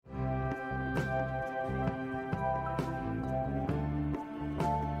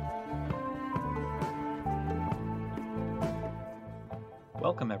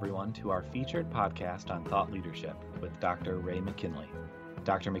Welcome, everyone, to our featured podcast on thought leadership with Dr. Ray McKinley.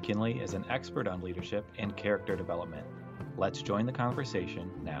 Dr. McKinley is an expert on leadership and character development. Let's join the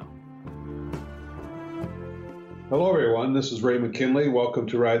conversation now. Hello, everyone. This is Ray McKinley. Welcome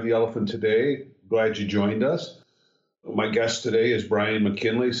to Ride the Elephant today. Glad you joined us. My guest today is Brian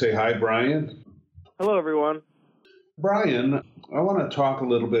McKinley. Say hi, Brian. Hello, everyone. Brian, I want to talk a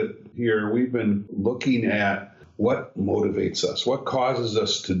little bit here. We've been looking at what motivates us, what causes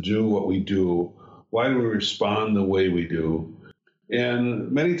us to do what we do, why do we respond the way we do.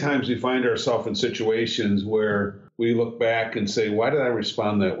 And many times we find ourselves in situations where we look back and say, why did I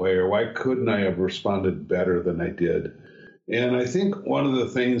respond that way? Or why couldn't I have responded better than I did? And I think one of the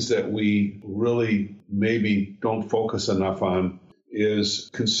things that we really maybe don't focus enough on is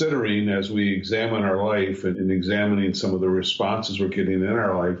considering, as we examine our life and examining some of the responses we're getting in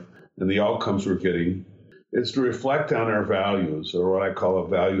our life and the outcomes we're getting, is to reflect on our values, or what I call a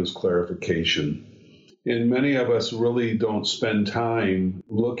values clarification. And many of us really don't spend time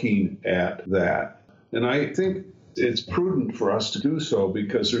looking at that. And I think it's prudent for us to do so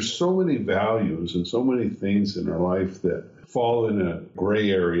because there's so many values and so many things in our life that fall in a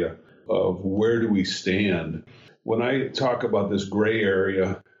gray area of where do we stand. When I talk about this gray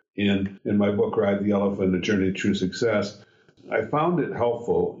area in my book, Ride the Elephant, A Journey to True Success, I found it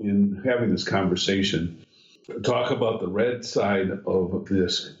helpful in having this conversation to talk about the red side of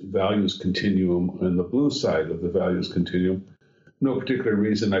this values continuum and the blue side of the values continuum. No particular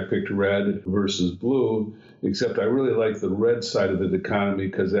reason I picked red versus blue, except I really like the red side of the dichotomy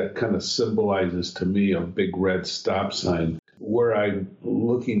because that kind of symbolizes to me a big red stop sign. Where I'm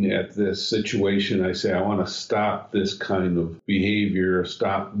looking at this situation, I say, I want to stop this kind of behavior,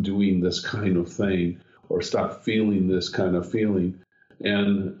 stop doing this kind of thing, or stop feeling this kind of feeling.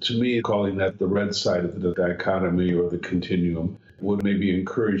 And to me, calling that the red side of the dichotomy or the continuum would maybe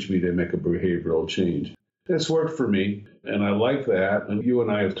encourage me to make a behavioral change. It's worked for me, and I like that, and you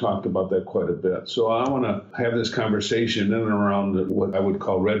and I have talked about that quite a bit. So I want to have this conversation in and around what I would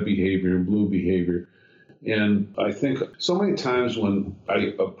call red behavior and blue behavior. And I think so many times when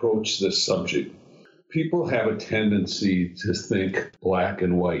I approach this subject, people have a tendency to think black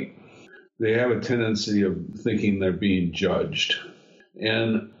and white. They have a tendency of thinking they're being judged.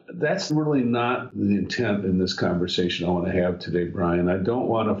 And that's really not the intent in this conversation I want to have today, Brian. I don't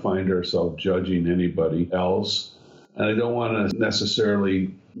want to find ourselves judging anybody else, and I don't want to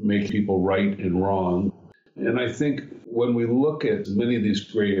necessarily make people right and wrong. And I think when we look at many of these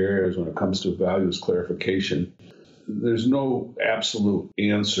gray areas when it comes to values clarification, there's no absolute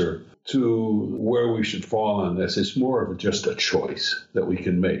answer to where we should fall on this. It's more of just a choice that we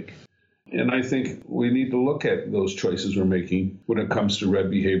can make. And I think we need to look at those choices we're making when it comes to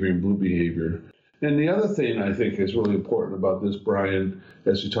red behavior and blue behavior. And the other thing I think is really important about this, Brian,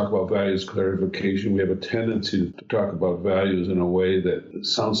 as we talk about values clarification, we have a tendency to talk about values in a way that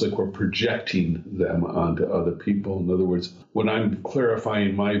sounds like we're projecting them onto other people. In other words, when I'm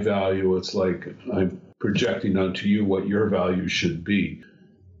clarifying my value, it's like I'm projecting onto you what your value should be.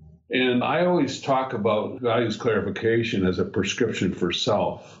 And I always talk about values clarification as a prescription for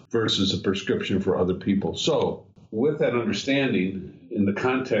self versus a prescription for other people. So with that understanding, in the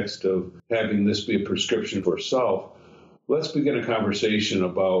context of having this be a prescription for self, let's begin a conversation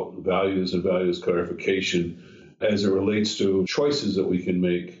about values and values clarification as it relates to choices that we can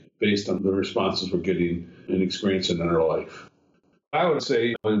make based on the responses we're getting and experiencing in our life. I would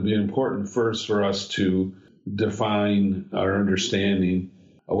say it would be important first for us to define our understanding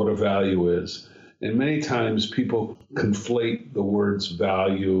of what a value is. And many times people conflate the words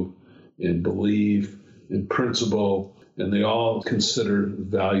value and belief and principle, and they all consider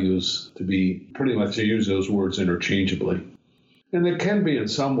values to be pretty much, they use those words interchangeably. And it can be in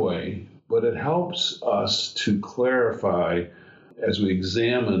some way, but it helps us to clarify as we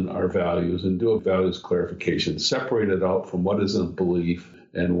examine our values and do a values clarification, separate it out from what is a belief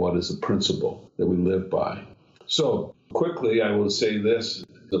and what is a principle that we live by. So quickly, I will say this.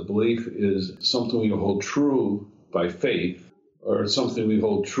 The belief is something we hold true by faith, or it's something we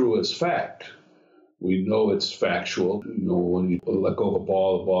hold true as fact. We know it's factual. You know, when you let go of a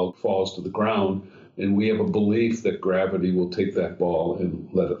ball, the ball falls to the ground, and we have a belief that gravity will take that ball and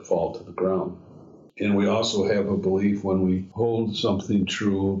let it fall to the ground. And we also have a belief when we hold something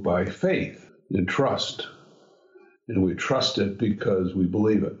true by faith and trust. And we trust it because we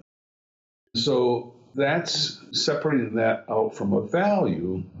believe it. So that's separating that out from a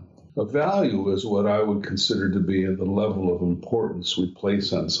value. A value is what I would consider to be the level of importance we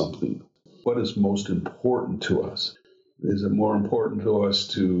place on something. What is most important to us? Is it more important to us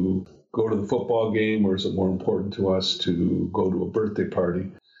to go to the football game, or is it more important to us to go to a birthday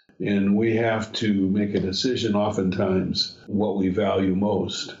party? And we have to make a decision oftentimes what we value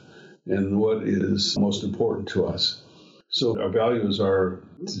most and what is most important to us. So our values are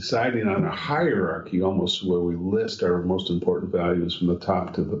deciding on a hierarchy, almost where we list our most important values from the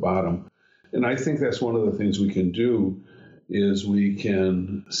top to the bottom. And I think that's one of the things we can do is we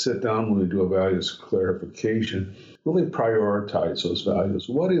can sit down when we do a values clarification, really prioritize those values.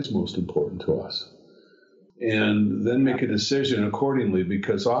 What is most important to us? And then make a decision accordingly,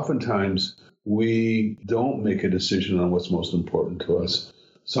 because oftentimes we don't make a decision on what's most important to us.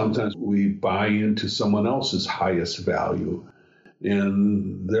 Sometimes we buy into someone else's highest value,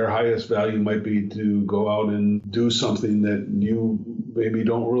 and their highest value might be to go out and do something that you maybe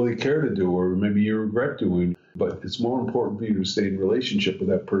don't really care to do, or maybe you regret doing. But it's more important for you to stay in relationship with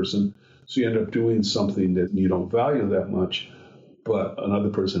that person, so you end up doing something that you don't value that much, but another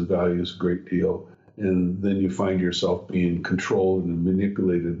person values a great deal. And then you find yourself being controlled and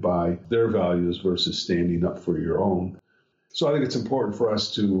manipulated by their values versus standing up for your own. So I think it's important for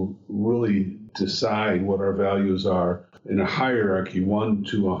us to really decide what our values are in a hierarchy, 1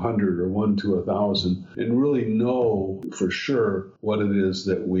 to 100 or 1 to 1,000, and really know for sure what it is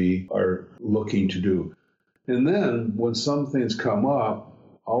that we are looking to do. And then when some things come up,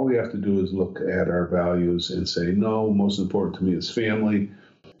 all we have to do is look at our values and say, no, most important to me is family.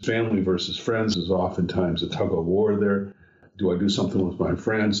 Family versus friends is oftentimes a tug of war there. Do I do something with my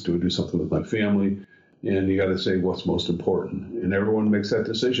friends? Do I do something with my family? And you got to say what's most important. And everyone makes that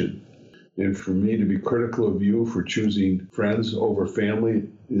decision. And for me to be critical of you for choosing friends over family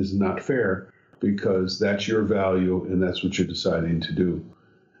is not fair, because that's your value and that's what you're deciding to do.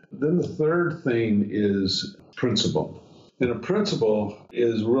 Then the third thing is principle. And a principle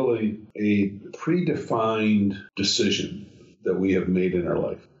is really a predefined decision that we have made in our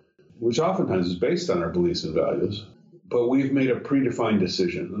life, which oftentimes is based on our beliefs and values. But we've made a predefined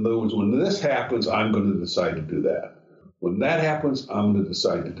decision. In other words, when this happens, I'm going to decide to do that. When that happens, I'm going to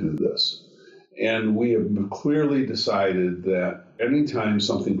decide to do this. And we have clearly decided that anytime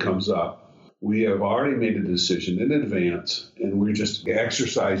something comes up, we have already made a decision in advance, and we're just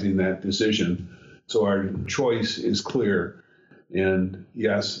exercising that decision. So our choice is clear. And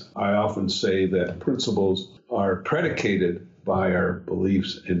yes, I often say that principles are predicated by our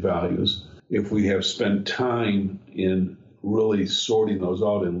beliefs and values. If we have spent time in really sorting those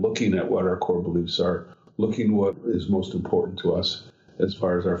out and looking at what our core beliefs are, looking what is most important to us as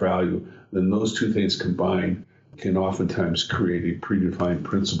far as our value, then those two things combined can oftentimes create a predefined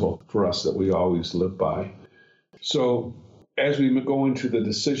principle for us that we always live by. So as we go into the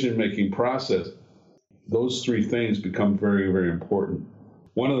decision-making process, those three things become very, very important.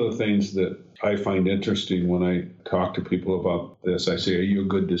 One of the things that I find interesting when I talk to people about this, I say, are you a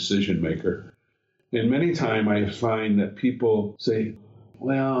good decision maker? And many times I find that people say,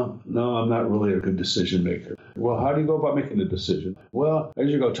 well, no, I'm not really a good decision maker. Well, how do you go about making a decision? Well, I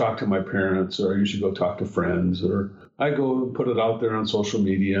usually go talk to my parents, or I usually go talk to friends, or I go put it out there on social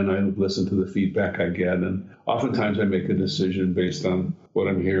media and I listen to the feedback I get. And oftentimes I make a decision based on what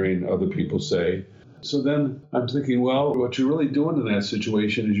I'm hearing other people say. So then I'm thinking, well, what you're really doing in that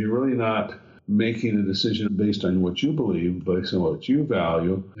situation is you're really not making a decision based on what you believe, based on what you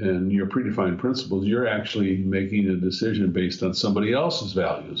value and your predefined principles. You're actually making a decision based on somebody else's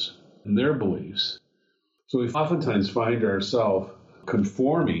values and their beliefs. So we oftentimes find ourselves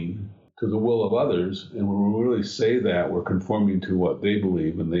conforming to the will of others, and when we really say that, we're conforming to what they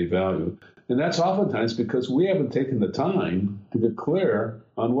believe and they value. And that's oftentimes because we haven't taken the time to get clear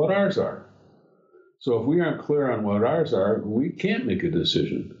on what ours are. So if we aren't clear on what ours are, we can't make a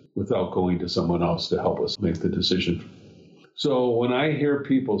decision without going to someone else to help us make the decision. So when I hear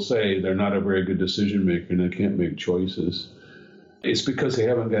people say they're not a very good decision maker and they can't make choices, it's because they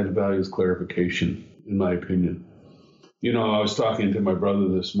haven't gotten values clarification, in my opinion. You know, I was talking to my brother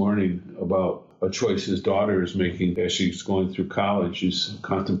this morning about a choice his daughter is making as she's going through college. She's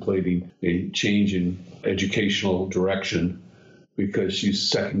contemplating a change in educational direction because she's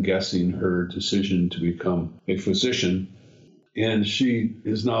second-guessing her decision to become a physician. And she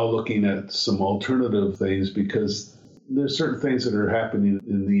is now looking at some alternative things because there's certain things that are happening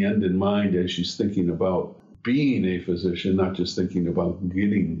in the end in mind as she's thinking about being a physician, not just thinking about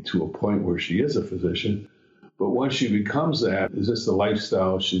getting to a point where she is a physician. But once she becomes that, is this the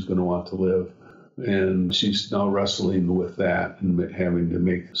lifestyle she's going to want to live? And she's now wrestling with that and having to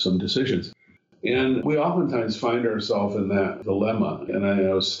make some decisions. And we oftentimes find ourselves in that dilemma. And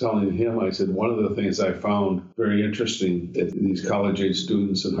I was telling him, I said, one of the things I found very interesting at these college-age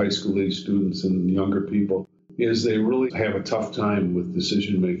students and high school-age students and younger people is they really have a tough time with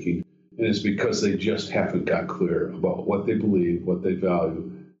decision-making And it's because they just haven't got clear about what they believe, what they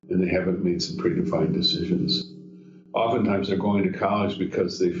value, and they haven't made some predefined decisions. Oftentimes they're going to college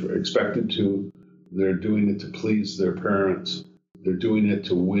because they're expected to. They're doing it to please their parents. They're doing it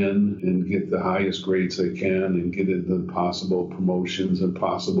to win and get the highest grades they can and get into possible promotions and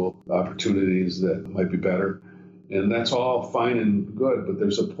possible opportunities that might be better. And that's all fine and good, but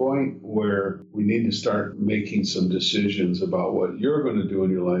there's a point where we need to start making some decisions about what you're going to do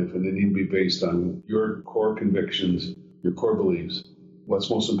in your life, and they need to be based on your core convictions, your core beliefs, what's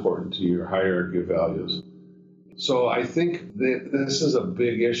most important to your hierarchy of values. So I think that this is a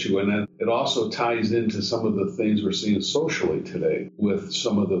big issue, and it also ties into some of the things we're seeing socially today with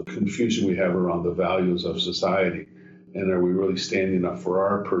some of the confusion we have around the values of society. And are we really standing up for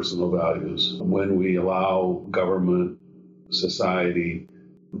our personal values when we allow government, society,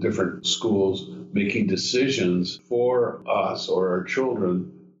 different schools making decisions for us or our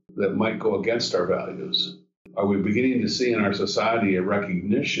children that might go against our values? Are we beginning to see in our society a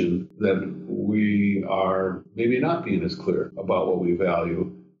recognition that we are maybe not being as clear about what we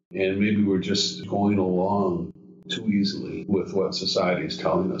value, and maybe we're just going along too easily with what society is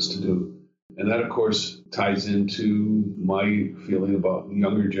telling us to do? And that, of course, ties into my feeling about the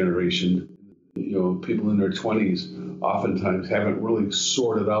younger generation. People in their 20s oftentimes haven't really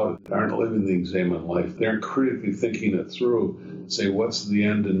sorted out, aren't living the examined life. They aren't critically thinking it through, say, what's the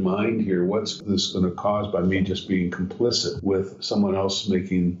end in mind here? What's this going to cause by me just being complicit with someone else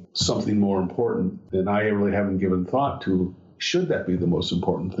making something more important? And I really haven't given thought to, should that be the most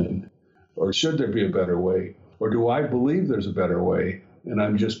important thing? Or should there be a better way? Or do I believe there's a better way? And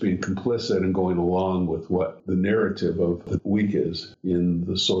I'm just being complicit and going along with what the narrative of the week is in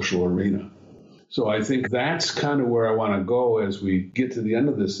the social arena. So I think that's kind of where I want to go as we get to the end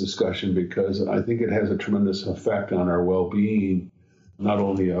of this discussion, because I think it has a tremendous effect on our well-being, not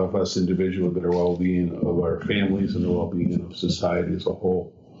only of us individually, but our well-being of our families and the well-being of society as a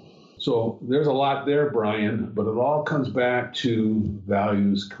whole. So there's a lot there, Brian, but it all comes back to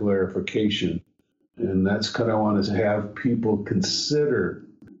values clarification. And that's kind of what I want to have people consider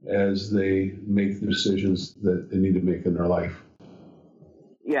as they make the decisions that they need to make in their life.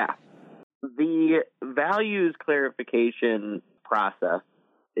 Yeah. The values clarification process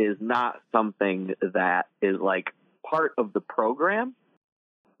is not something that is like part of the program.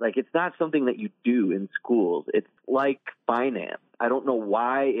 Like, it's not something that you do in schools. It's like finance. I don't know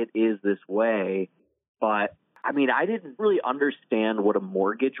why it is this way, but I mean, I didn't really understand what a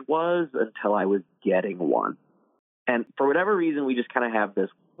mortgage was until I was getting one. And for whatever reason, we just kind of have this,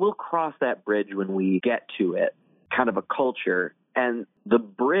 we'll cross that bridge when we get to it, kind of a culture. And the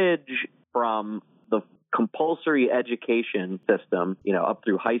bridge from the compulsory education system, up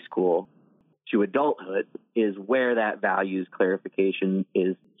through high school to adulthood is where that values clarification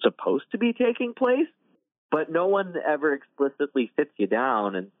is supposed to be taking place. But no one ever explicitly sits you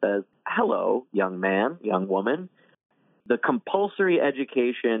down and says, hello, young man, young woman. The compulsory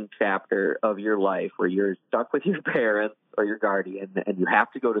education chapter of your life where you're stuck with your parents or your guardian and you have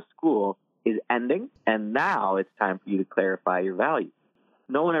to go to school is ending. And now it's time for you to clarify your values.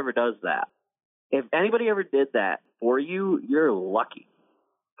 No one ever does that. If anybody ever did that for you, you're lucky,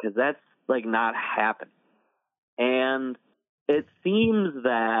 because that's like not happening. And it seems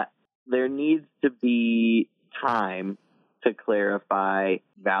that there needs to be time to clarify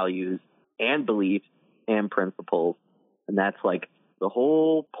values and beliefs and principles. And that's like the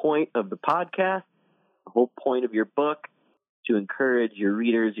whole point of the podcast, the whole point of your book, to encourage your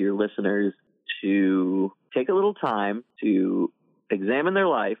readers, your listeners to take a little time to examine their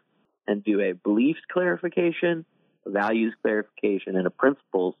life and do a beliefs clarification, a values clarification, and a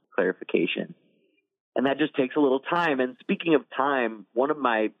principles clarification. And that just takes a little time. And speaking of time, one of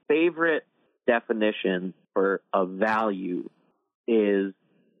my favorite definitions for a value is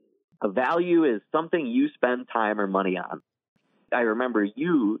something you spend time or money on. I remember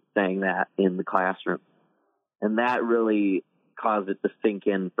you saying that in the classroom, and that really caused it to sink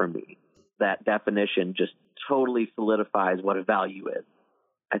in for me. That definition just totally solidifies what a value is.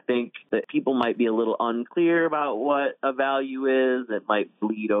 I think that people might be a little unclear about what a value is. It might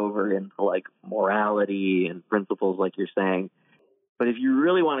bleed over into like morality and principles, like you're saying. But if you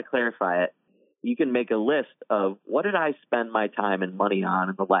really want to clarify it, you can make a list of what did I spend my time and money on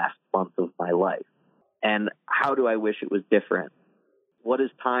in the last month of my life? And how do I wish it was different? What is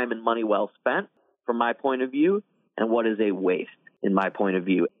time and money well spent from my point of view? And what is a waste in my point of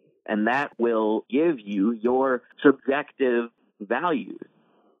view? And that will give you your subjective values.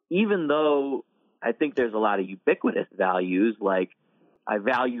 Even though I think there's a lot of ubiquitous values, like I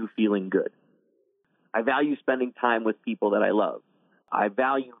value feeling good. I value spending time with people that I love. I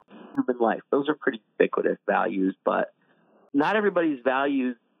value human life. Those are pretty ubiquitous values, but not everybody's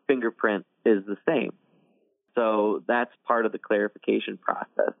values fingerprint is the same. So that's part of the clarification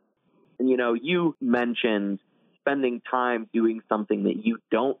process. And, you mentioned spending time doing something that you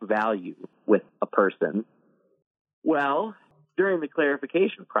don't value with a person. Well, during the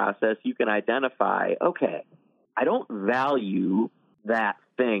clarification process, you can identify, okay, I don't value that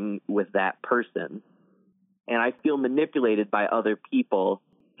thing with that person, and I feel manipulated by other people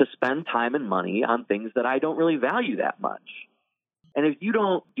to spend time and money on things that I don't really value that much. And if you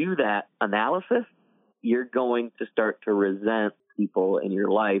don't do that analysis, you're going to start to resent people in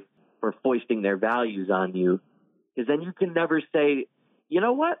your life for foisting their values on you, because then you can never say, you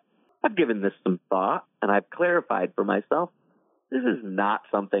know what, I've given this some thought and I've clarified for myself, this is not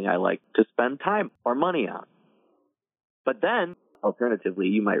something I like to spend time or money on. But then, alternatively,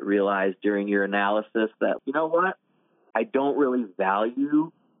 you might realize during your analysis that, you know what, I don't really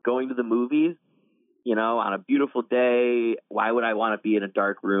value going to the movies. On a beautiful day, why would I want to be in a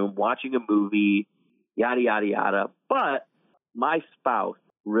dark room watching a movie, yada, yada, yada. But my spouse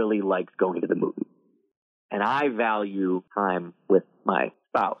really likes going to the movies, and I value time with my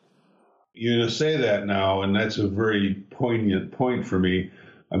spouse. You say that now, and that's a very poignant point for me.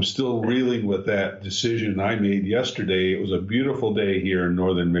 I'm still reeling with that decision I made yesterday. It was a beautiful day here in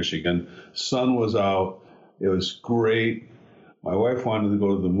northern Michigan. Sun was out. It was great. My wife wanted to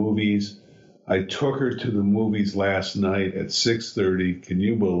go to the movies. I took her to the movies last night at 6:30. Can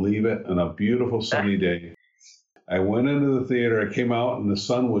you believe it? On a beautiful sunny day. I went into the theater. I came out, and the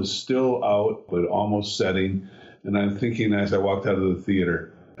sun was still out, but almost setting. And I'm thinking as I walked out of the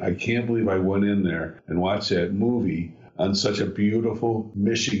theater, I can't believe I went in there and watched that movie on such a beautiful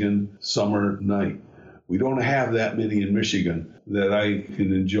Michigan summer night. We don't have that many in Michigan that I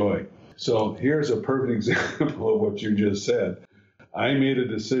can enjoy. So here's a perfect example of what you just said. I made a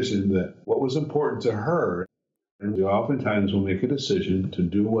decision that what was important to her, and oftentimes we'll make a decision to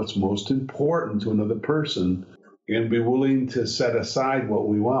do what's most important to another person and be willing to set aside what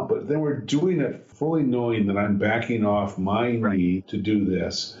we want. But then we're doing it fully knowing that I'm backing off my need to do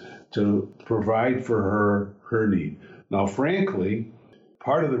this, to provide for her need. Now, frankly,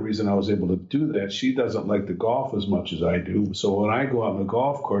 part of the reason I was able to do that, she doesn't like to golf as much as I do. So when I go out on the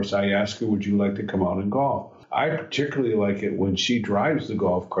golf course, I ask her, would you like to come out and golf? I particularly like it when she drives the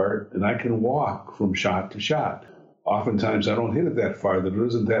golf cart and I can walk from shot to shot. Oftentimes I don't hit it that far, that it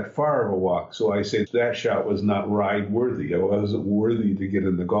isn't that far of a walk. So I say that shot was not ride worthy. It wasn't worthy to get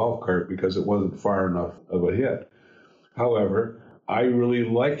in the golf cart because it wasn't far enough of a hit. However, I really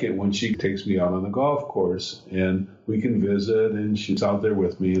like it when she takes me out on the golf course and we can visit and she's out there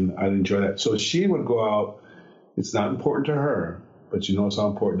with me and I enjoy that. So she would go out. It's not important to her, but she knows how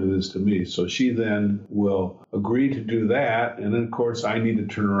important it is to me. So she then will agree to do that. And then, of course, I need to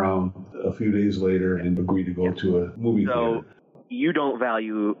turn around a few days later and agree to go to a movie theater. So you don't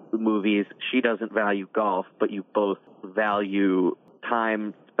value movies. She doesn't value golf, but you both value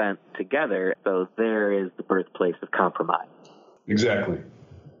time spent together. So there is the birthplace of compromise. Exactly.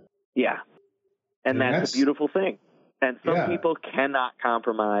 Yeah. And that's a beautiful thing. And some people cannot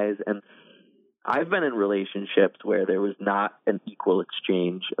compromise. And I've been in relationships where there was not an equal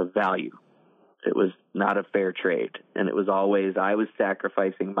exchange of value. It was not a fair trade. And it was always, I was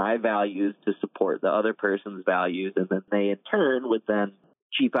sacrificing my values to support the other person's values. And then they in turn would then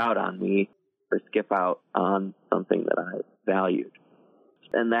cheap out on me or skip out on something that I valued.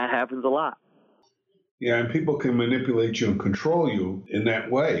 And that happens a lot. Yeah, and people can manipulate you and control you in that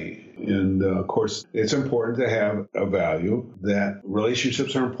way. And of course, it's important to have a value that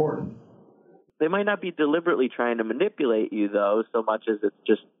relationships are important. They might not be deliberately trying to manipulate you, though, so much as it's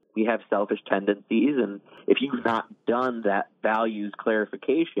just we have selfish tendencies. And if you've not done that values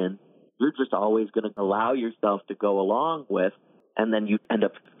clarification, you're just always going to allow yourself to go along with, and then you end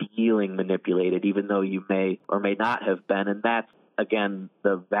up feeling manipulated, even though you may or may not have been. And that's, again,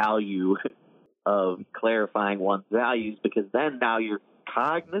 the value of clarifying one's values, because then now you're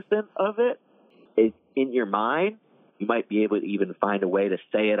cognizant of it. It's in your mind. You might be able to even find a way to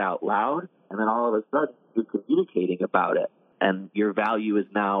say it out loud, and then all of a sudden you're communicating about it, and your value is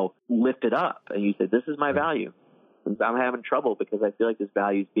now lifted up, and you say, this is my value. And I'm having trouble because I feel like this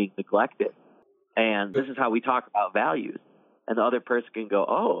value is being neglected, and this is how we talk about values. And the other person can go,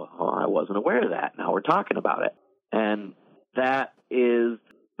 oh, I wasn't aware of that. Now we're talking about it. And that is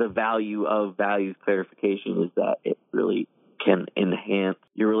the value of values clarification, is that it really can enhance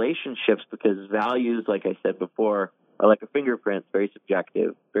your relationships, because values, like I said before, are like a fingerprint, very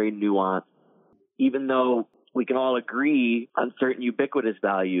subjective, very nuanced. Even though we can all agree on certain ubiquitous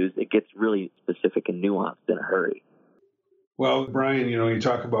values, it gets really specific and nuanced in a hurry. Well, Brian, you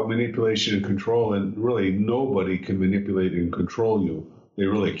talk about manipulation and control, and really nobody can manipulate and control you. They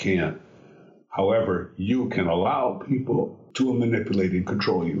really can't. However, you can allow people to manipulate and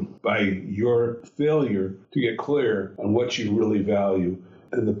control you by your failure to get clear on what you really value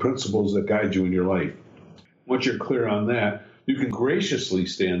and the principles that guide you in your life. Once you're clear on that, you can graciously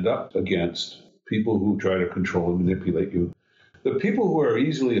stand up against people who try to control and manipulate you. The people who are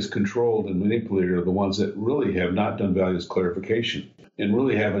easily as controlled and manipulated are the ones that really have not done values clarification and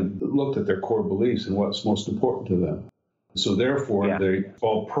really haven't looked at their core beliefs and what's most important to them. So therefore, they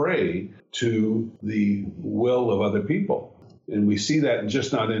fall prey to the will of other people. And we see that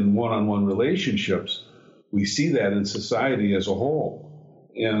just not in one-on-one relationships. We see that in society as a whole.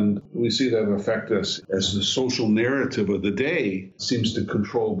 And we see that affect us as the social narrative of the day seems to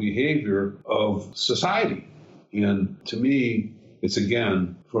control behavior of society. And to me, it's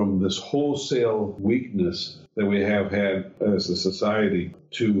again from this wholesale weakness that we have had as a society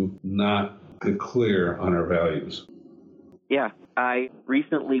to not get clear on our values. Yeah, I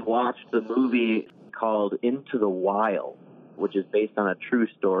recently watched a movie called Into the Wild, which is based on a true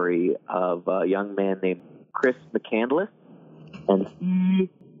story of a young man named Chris McCandless. And he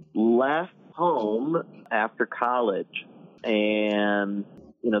left home after college. And,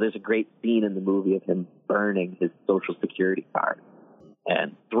 there's a great scene in the movie of him burning his Social Security card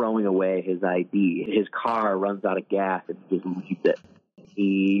and throwing away his ID. His car runs out of gas and he just leaves it.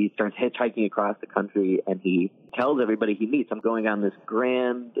 He starts hitchhiking across the country, and he tells everybody he meets, I'm going on this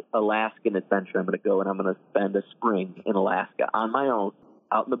grand Alaskan adventure. I'm going to go and I'm going to spend a spring in Alaska on my own,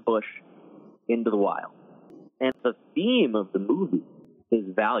 out in the bush, into the wild. And the theme of the movie is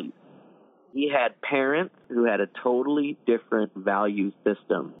values. He had parents who had a totally different value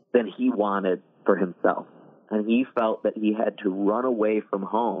system than he wanted for himself. And he felt that he had to run away from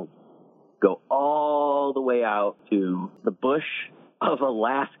home, go all the way out to the bush of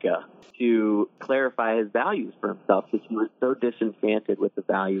Alaska to clarify his values for himself because he was so disenchanted with the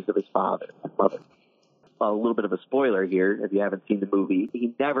values of his father and mother. A little bit of a spoiler here, if you haven't seen the movie,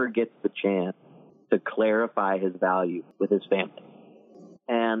 he never gets the chance to clarify his values with his family.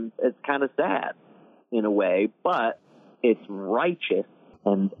 And it's kind of sad in a way, but it's righteous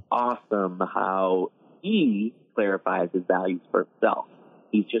and awesome how he clarifies his values for himself.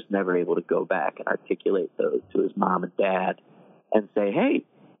 He's just never able to go back and articulate those to his mom and dad and say, hey,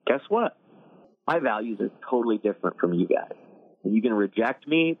 guess what? My values are totally different from you guys. And you can reject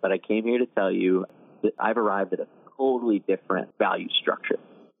me, but I came here to tell you that I've arrived at a totally different value structure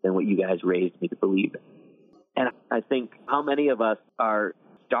than what you guys raised me to believe in. And I think how many of us are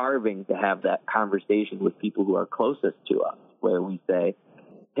starving to have that conversation with people who are closest to us, where we say,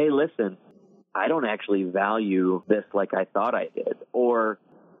 hey, listen, I don't actually value this like I thought I did. Or,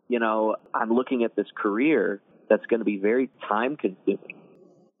 I'm looking at this career that's going to be very time consuming.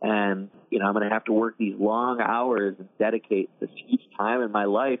 And, I'm going to have to work these long hours and dedicate this huge time in my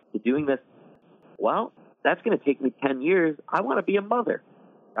life to doing this. Well, that's going to take me 10 years. I want to be a mother.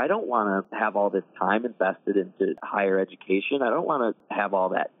 I don't want to have all this time invested into higher education. I don't want to have all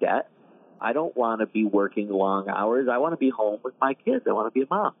that debt. I don't want to be working long hours. I want to be home with my kids. I want to be a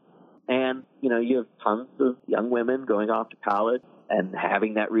mom. And, you have tons of young women going off to college and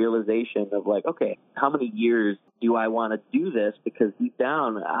having that realization of like, okay, how many years do I want to do this? Because deep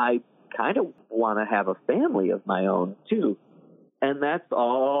down, I kind of want to have a family of my own too. And that's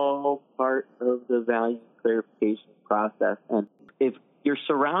all part of the value clarification process. And if you're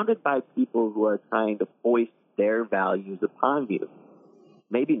surrounded by people who are trying to foist their values upon you,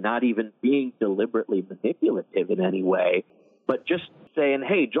 maybe not even being deliberately manipulative in any way, but just saying,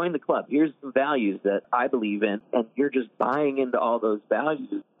 hey, join the club. Here's some values that I believe in, and you're just buying into all those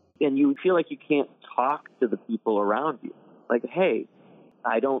values, and you feel like you can't talk to the people around you. Like, hey,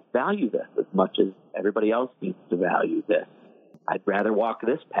 I don't value this as much as everybody else needs to value this. I'd rather walk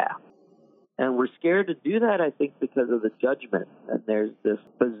this path. And we're scared to do that, I think, because of the judgment. And there's this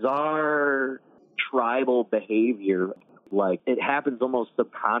bizarre tribal behavior, like it happens almost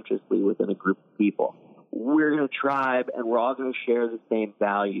subconsciously within a group of people. We're in a tribe and we're all going to share the same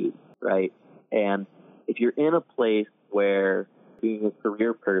values, right? And if you're in a place where being a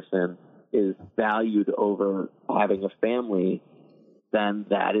career person is valued over having a family, then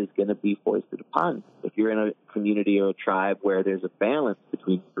that is going to be foisted upon you. If you're in a community or a tribe where there's a balance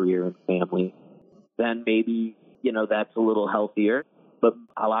between career and family, then maybe, that's a little healthier. But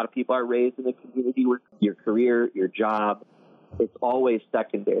a lot of people are raised in a community where your career, your job, it's always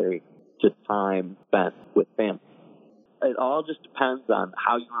secondary to time spent with family. It all just depends on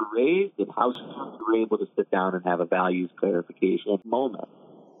how you were raised and how soon you were able to sit down and have a values clarification moment.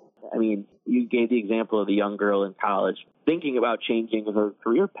 I mean, you gave the example of the young girl in college thinking about changing her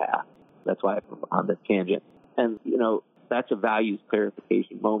career path. That's why I'm on this tangent. And, that's a values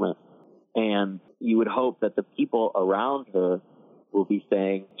clarification moment. And you would hope that the people around her will be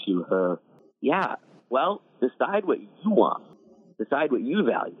saying to her, yeah, well, decide what you want. Decide what you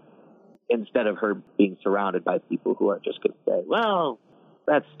value. Instead of her being surrounded by people who are just going to say, well,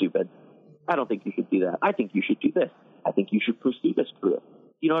 that's stupid. I don't think you should do that. I think you should do this. I think you should pursue this career.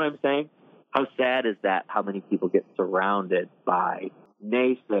 You know what I'm saying? How sad is that? How many people get surrounded by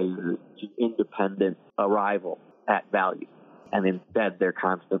naysayers to independent arrival at value? And instead, they're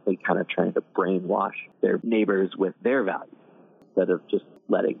constantly kind of trying to brainwash their neighbors with their values instead of just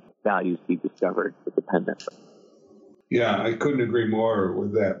letting values be discovered independently. Yeah, I couldn't agree more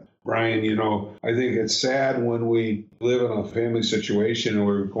with that. Brian, I think it's sad when we live in a family situation and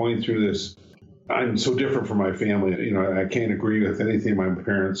we're going through this. I'm so different from my family. I can't agree with anything my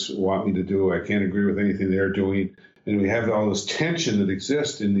parents want me to do. I can't agree with anything they're doing. And we have all this tension that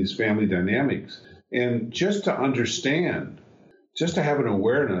exists in these family dynamics. And just to understand, just to have an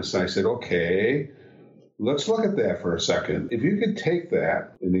awareness, I said, okay, let's look at that for a second. If you could take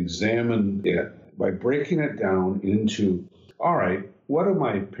that and examine it by breaking it down into, all right, what do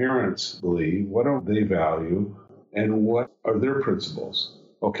my parents believe? What do they value? And what are their principles?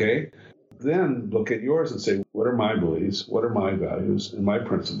 Okay? Then look at yours and say, what are my beliefs? What are my values and my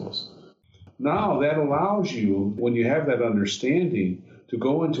principles? Now that allows you, when you have that understanding, to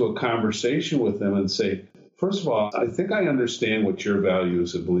go into a conversation with them and say, first of all, I think I understand what your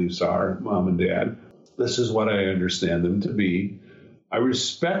values and beliefs are, Mom and Dad. This is what I understand them to be. I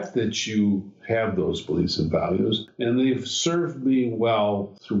respect that you have those beliefs and values, and they've served me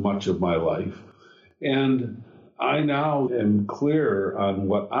well through much of my life. And I now am clear on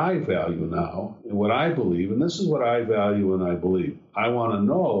what I value now and what I believe, and this is what I value and I believe. I want to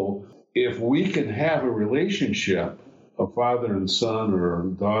know if we can have a relationship, a father and son or a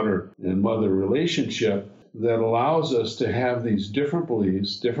daughter and mother relationship that allows us to have these different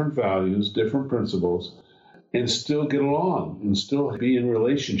beliefs, different values, different principles, and still get along and still be in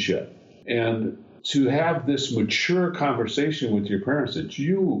relationship. And to have this mature conversation with your parents that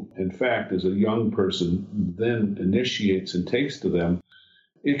you, in fact, as a young person, then initiates and takes to them,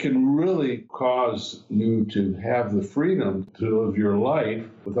 it can really cause you to have the freedom to live your life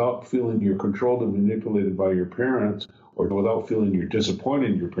without feeling you're controlled and manipulated by your parents, or without feeling you're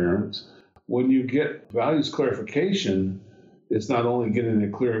disappointing your parents. When you get values clarification, it's not only getting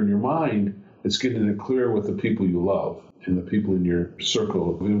it clear in your mind, it's getting it clear with the people you love and the people in your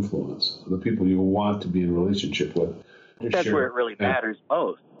circle of influence, the people you want to be in relationship with. That's where it really matters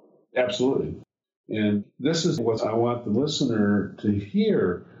most. Absolutely. And this is what I want the listener to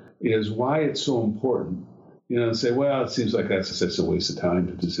hear, is why it's so important. And say, well, it seems like that's a waste of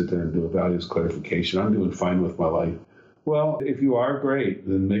time to sit there and do a values clarification. I'm doing fine with my life. Well, if you are, great,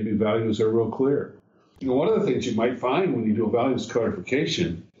 then maybe values are real clear. One of the things you might find when you do a values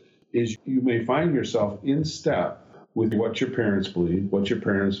clarification is you may find yourself in step with what your parents believe, what your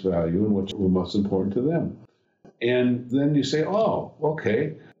parents value, and what's most important to them. And then you say, oh,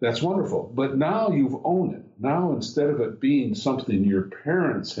 okay, that's wonderful. But now you've owned it. Now, instead of it being something your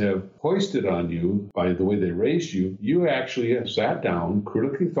parents have hoisted on you by the way they raised you, you actually have sat down,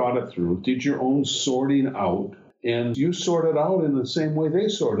 critically thought it through, did your own sorting out, and you sort it out in the same way they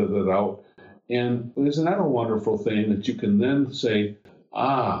sorted it out. And isn't that a wonderful thing that you can then say,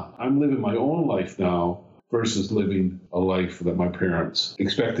 I'm living my own life now versus living a life that my parents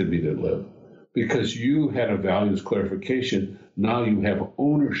expected me to live? Because you had a values clarification, now you have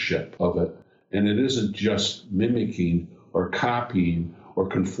ownership of it, and it isn't just mimicking or copying or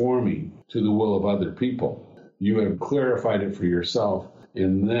conforming to the will of other people. You have clarified it for yourself,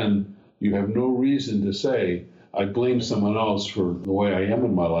 and then you have no reason to say, I blame someone else for the way I am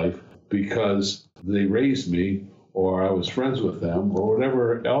in my life because they raised me, or I was friends with them, or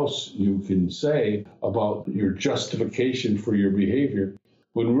whatever else you can say about your justification for your behavior,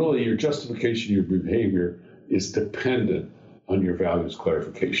 when really your justification of your behavior is dependent on your values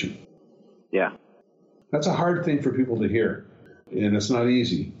clarification. Yeah. That's a hard thing for people to hear, and it's not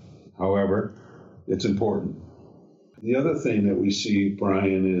easy. However, it's important. The other thing that we see,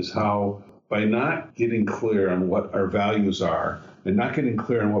 Brian, is how by not getting clear on what our values are and not getting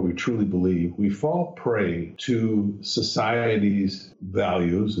clear on what we truly believe, we fall prey to society's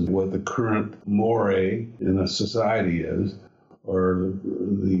values and what the current moray in a society is, or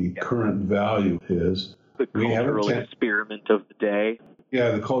the current value is. The cultural experiment of the day.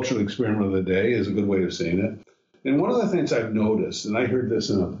 Yeah, the cultural experiment of the day is a good way of saying it. And one of the things I've noticed, and I heard this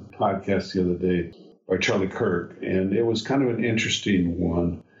in a podcast the other day by Charlie Kirk, and it was kind of an interesting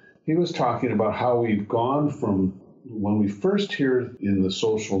one, he was talking about how we've gone from when we first hear in the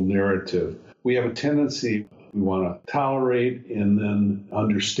social narrative, we have a tendency, we want to tolerate and then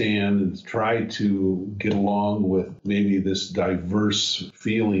understand and try to get along with maybe this diverse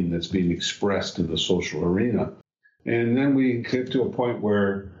feeling that's being expressed in the social arena. And then we get to a point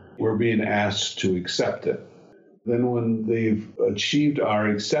where we're being asked to accept it. Then when they've achieved our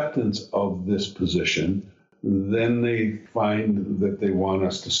acceptance of this position, then they find that they want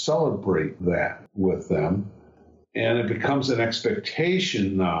us to celebrate that with them. And it becomes an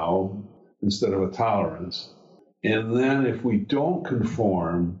expectation now instead of a tolerance. And then if we don't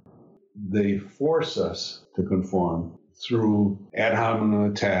conform, they force us to conform through ad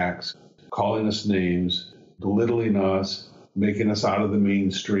hominem attacks, calling us names, belittling us, making us out of the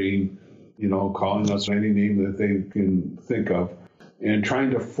mainstream, calling us any name that they can think of, and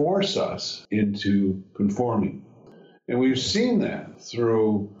trying to force us into conforming. And we've seen that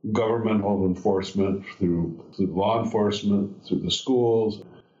through governmental enforcement, through law enforcement, through the schools.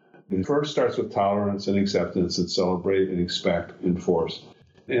 It first starts with tolerance and acceptance and celebrate and expect, enforce.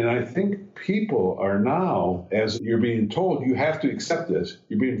 And I think people are now, as you're being told, you have to accept this.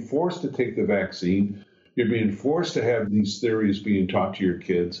 You're being forced to take the vaccine. You're being forced to have these theories being taught to your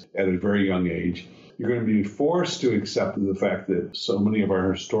kids at a very young age. You're going to be forced to accept the fact that so many of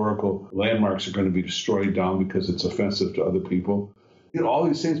our historical landmarks are going to be destroyed down because it's offensive to other people. All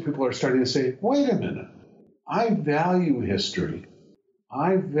these things, people are starting to say, wait a minute, I value history.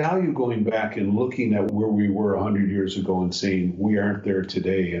 I value going back and looking at where we were 100 years ago and saying we aren't there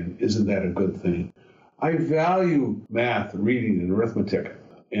today, and isn't that a good thing? I value math, reading, and arithmetic,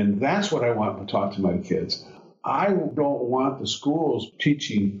 and that's what I want to talk to my kids. I don't want the schools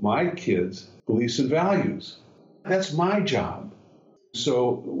teaching my kids beliefs and values. That's my job.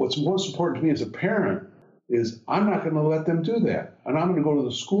 So what's most important to me as a parent is I'm not going to let them do that. And I'm going to go to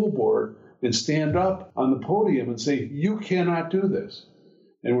the school board and stand up on the podium and say, you cannot do this.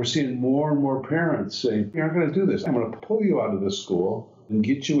 And we're seeing more and more parents say, you're not going to do this. I'm going to pull you out of this school and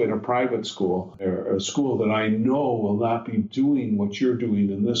get you in a private school or a school that I know will not be doing what you're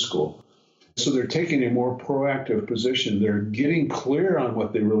doing in this school. So they're taking a more proactive position. They're getting clear on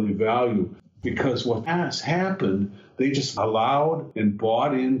what they really value, because what has happened, they just allowed and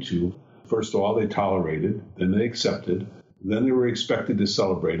bought into. First of all, they tolerated, then they accepted, then they were expected to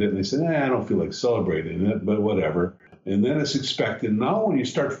celebrate it, and they said, I don't feel like celebrating it, but whatever. And then it's expected. Now when you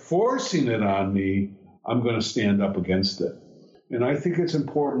start forcing it on me, I'm going to stand up against it. And I think it's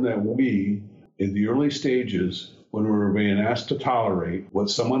important that we, in the early stages, when we're being asked to tolerate what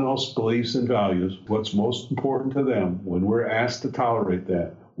someone else believes and values, what's most important to them, when we're asked to tolerate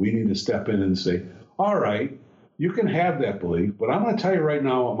that, we need to step in and say, all right, you can have that belief, but I'm going to tell you right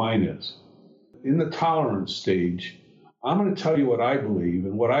now what mine is. In the tolerance stage, I'm going to tell you what I believe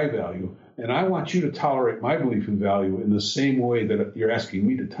and what I value, and I want you to tolerate my belief and value in the same way that you're asking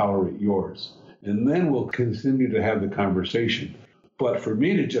me to tolerate yours. And then we'll continue to have the conversation. But for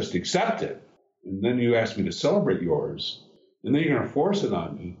me to just accept it, and then you ask me to celebrate yours, and then you're going to force it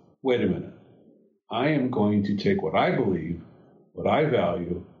on me, wait a minute. I am going to take what I believe, what I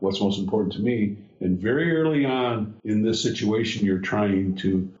value, what's most important to me, and very early on in this situation, you're trying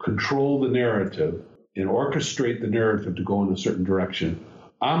to control the narrative and orchestrate the narrative to go in a certain direction.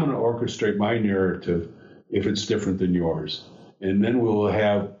 I'm going to orchestrate my narrative if it's different than yours. And then we'll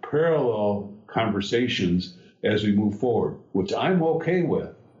have parallel conversations as we move forward, which I'm okay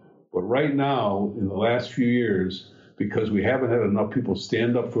with. But right now, in the last few years, because we haven't had enough people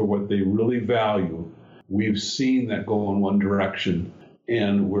stand up for what they really value, we've seen that go in one direction,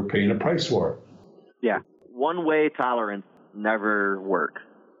 and we're paying a price for it. Yeah. One-way tolerance never works.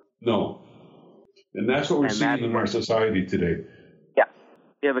 No. And that's what we're seeing in our society today. Yeah.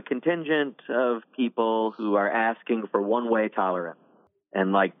 You have a contingent of people who are asking for one-way tolerance.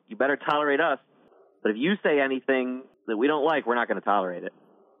 And, you better tolerate us. But if you say anything that we don't like, we're not going to tolerate it.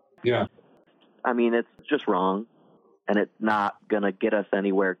 Yeah. I mean, it's just wrong. And it's not going to get us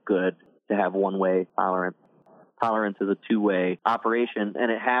anywhere good to have one-way tolerance. Tolerance is a two-way operation,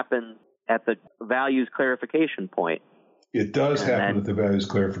 and it happens at the values clarification point. It does happen at the values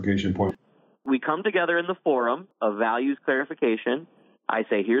clarification point. We come together in the forum of values clarification. I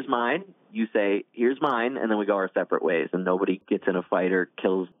say, here's mine. You say, here's mine. And then we go our separate ways. And nobody gets in a fight or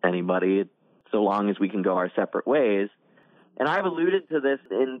kills anybody so long as we can go our separate ways. And I've alluded to this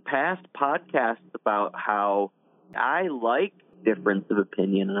in past podcasts about how I like difference of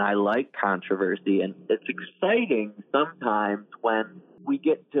opinion and I like controversy. And it's exciting sometimes when we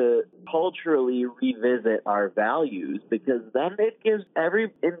get to culturally revisit our values, because then it gives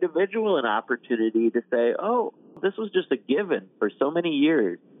every individual an opportunity to say, oh, this was just a given for so many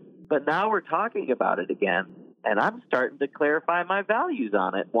years. But now we're talking about it again, and I'm starting to clarify my values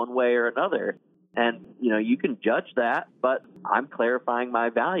on it one way or another. And, you can judge that, but I'm clarifying my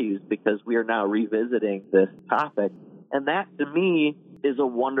values because we are now revisiting this topic. And that, to me, is a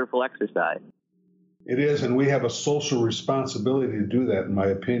wonderful exercise. It is, and we have a social responsibility to do that, in my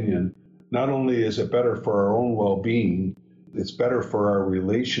opinion. Not only is it better for our own well-being, it's better for our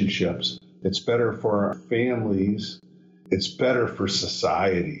relationships, it's better for our families, it's better for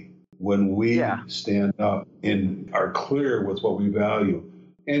society when we stand up and are clear with what we value.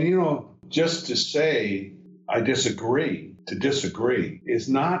 And, just to say, I disagree, to disagree is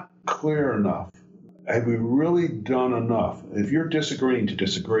not clear enough. Have we really done enough? If you're disagreeing to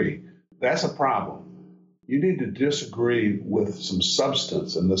disagree, that's a problem. You need to disagree with some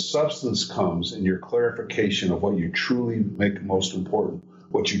substance, and the substance comes in your clarification of what you truly make most important,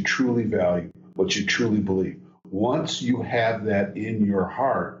 what you truly value, what you truly believe. Once you have that in your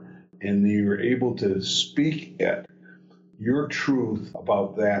heart and you're able to speak it, your truth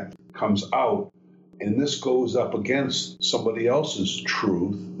about that comes out, and this goes up against somebody else's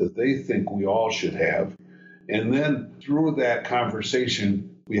truth that they think we all should have. And then through that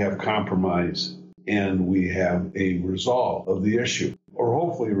conversation, we have compromise and we have a resolve of the issue, or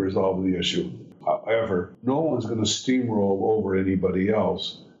hopefully a resolve of the issue. However, no one's going to steamroll over anybody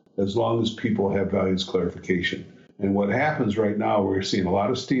else as long as people have values clarification. And what happens right now, we're seeing a lot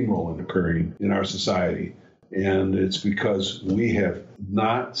of steamrolling occurring in our society. And it's because we have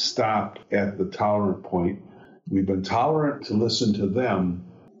not stopped at the tolerant point. We've been tolerant to listen to them,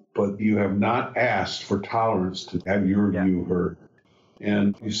 but you have not asked for tolerance to have your view heard.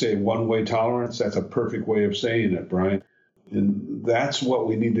 And you say one-way tolerance, that's a perfect way of saying it, Brian. And that's what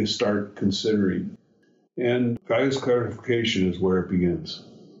we need to start considering. And values clarification is where it begins.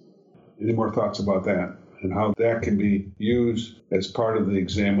 Any more thoughts about that and how that can be used as part of the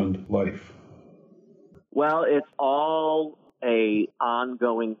examined life? Well, it's all a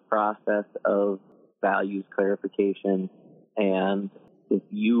ongoing process of values clarification. And if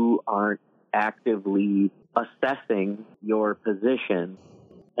you aren't actively assessing your position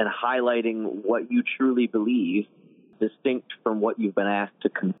and highlighting what you truly believe, distinct from what you've been asked to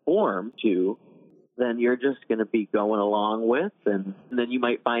conform to, then you're just going to be going along with. And then you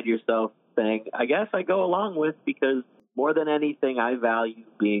might find yourself saying, I guess I go along with because more than anything, I value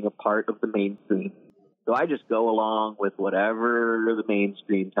being a part of the mainstream. So I just go along with whatever the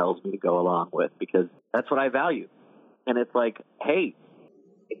mainstream tells me to go along with because that's what I value. And it's like, hey,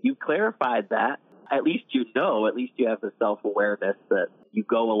 if you clarified that, at least you have the self-awareness that you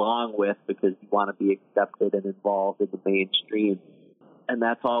go along with because you want to be accepted and involved in the mainstream. And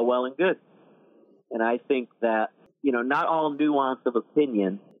that's all well and good. And I think that, not all nuance of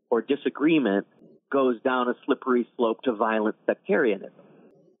opinion or disagreement goes down a slippery slope to violent sectarianism.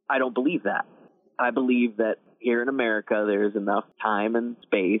 I don't believe that. I believe that here in America, there's enough time and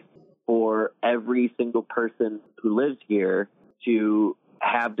space for every single person who lives here to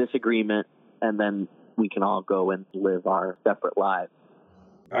have disagreement, and then we can all go and live our separate lives.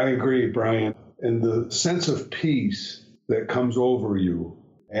 I agree, Brian. And the sense of peace that comes over you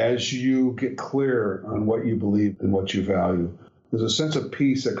as you get clear on what you believe and what you value, there's a sense of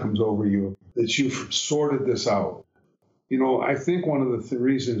peace that comes over you that you've sorted this out. I think one of the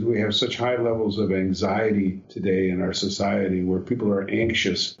reasons we have such high levels of anxiety today in our society, where people are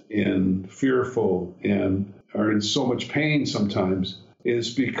anxious and fearful and are in so much pain sometimes,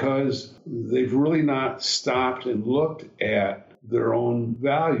 is because they've really not stopped and looked at their own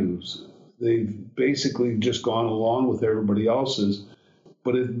values. They've basically just gone along with everybody else's,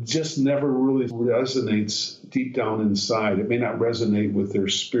 but it just never really resonates deep down inside. It may not resonate with their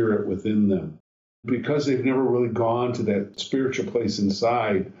spirit within them. Because they've never really gone to that spiritual place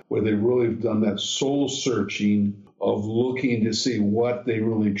inside where they really have done that soul searching of looking to see what they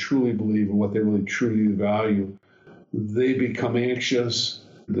really truly believe and what they really truly value, they become anxious.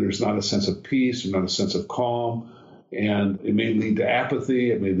 There's not a sense of peace, there's not a sense of calm, and it may lead to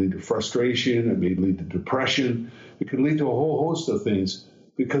apathy, it may lead to frustration, it may lead to depression. It could lead to a whole host of things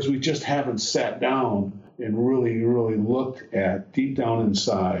because we just haven't sat down and really, really looked at deep down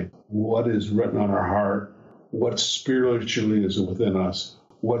inside what is written on our heart, what spiritually is within us,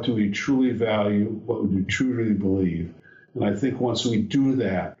 what do we truly value, what do we truly believe. And I think once we do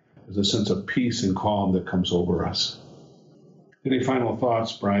that, there's a sense of peace and calm that comes over us. Any final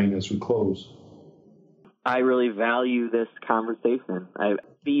thoughts, Brian, as we close? I really value this conversation. I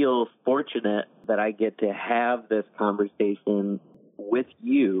feel fortunate that I get to have this conversation with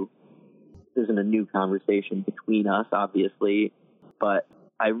you. This isn't a new conversation between us, obviously, but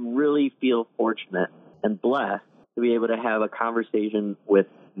I really feel fortunate and blessed to be able to have a conversation with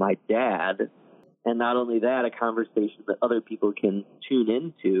my dad. And not only that, a conversation that other people can tune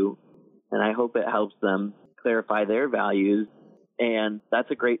into. And I hope it helps them clarify their values. And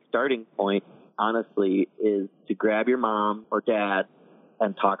that's a great starting point, honestly, is to grab your mom or dad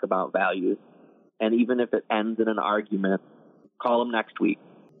and talk about values. And even if it ends in an argument, call them next week,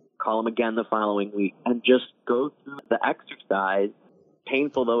 call them again the following week, and just go through the exercise,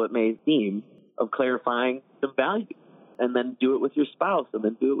 painful though it may seem, of clarifying some values. And then do it with your spouse, and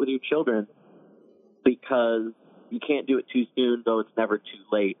then do it with your children, because you can't do it too soon, though it's never too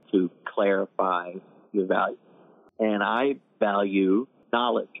late to clarify your values. And I value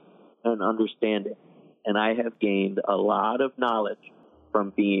knowledge and understanding. And I have gained a lot of knowledge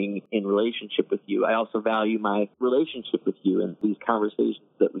from being in relationship with you. I also value my relationship with you and these conversations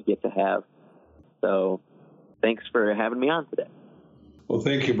that we get to have. So thanks for having me on today. Well,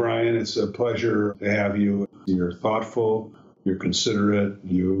 thank you, Brian. It's a pleasure to have you. You're thoughtful, you're considerate,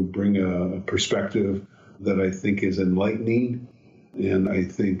 you bring a perspective that I think is enlightening. And I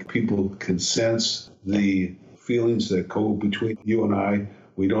think people can sense the feelings that go between you and I.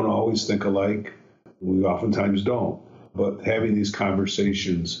 We don't always think alike. We oftentimes don't. But having these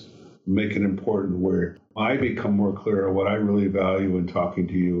conversations make it important where I become more clear on what I really value in talking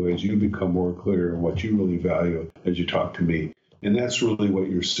to you, as you become more clear on what you really value as you talk to me. And that's really what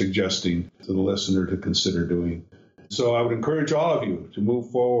you're suggesting to the listener to consider doing. So I would encourage all of you to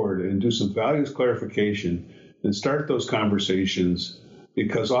move forward and do some values clarification and start those conversations,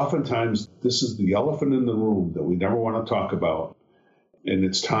 because oftentimes this is the elephant in the room that we never want to talk about. And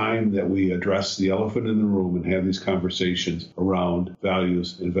it's time that we address the elephant in the room and have these conversations around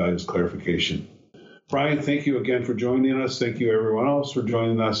values and values clarification. Brian, thank you again for joining us. Thank you, everyone else, for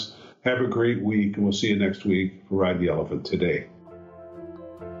joining us. Have a great week, and we'll see you next week for Ride the Elephant Today.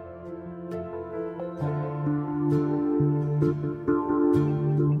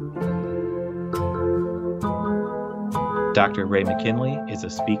 Dr. Ray McKinley is a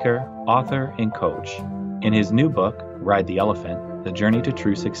speaker, author, and coach. In his new book, Ride the Elephant: The Journey to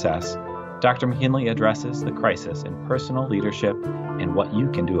True Success, Dr. McKinley addresses the crisis in personal leadership and what you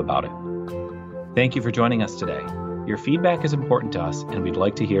can do about it. Thank you for joining us today. Your feedback is important to us, and we'd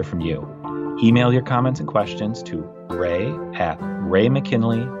like to hear from you. Email your comments and questions to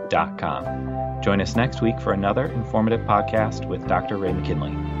ray@raymckinley.com. Join us next week for another informative podcast with Dr. Ray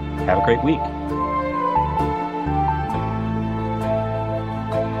McKinley. Have a great week.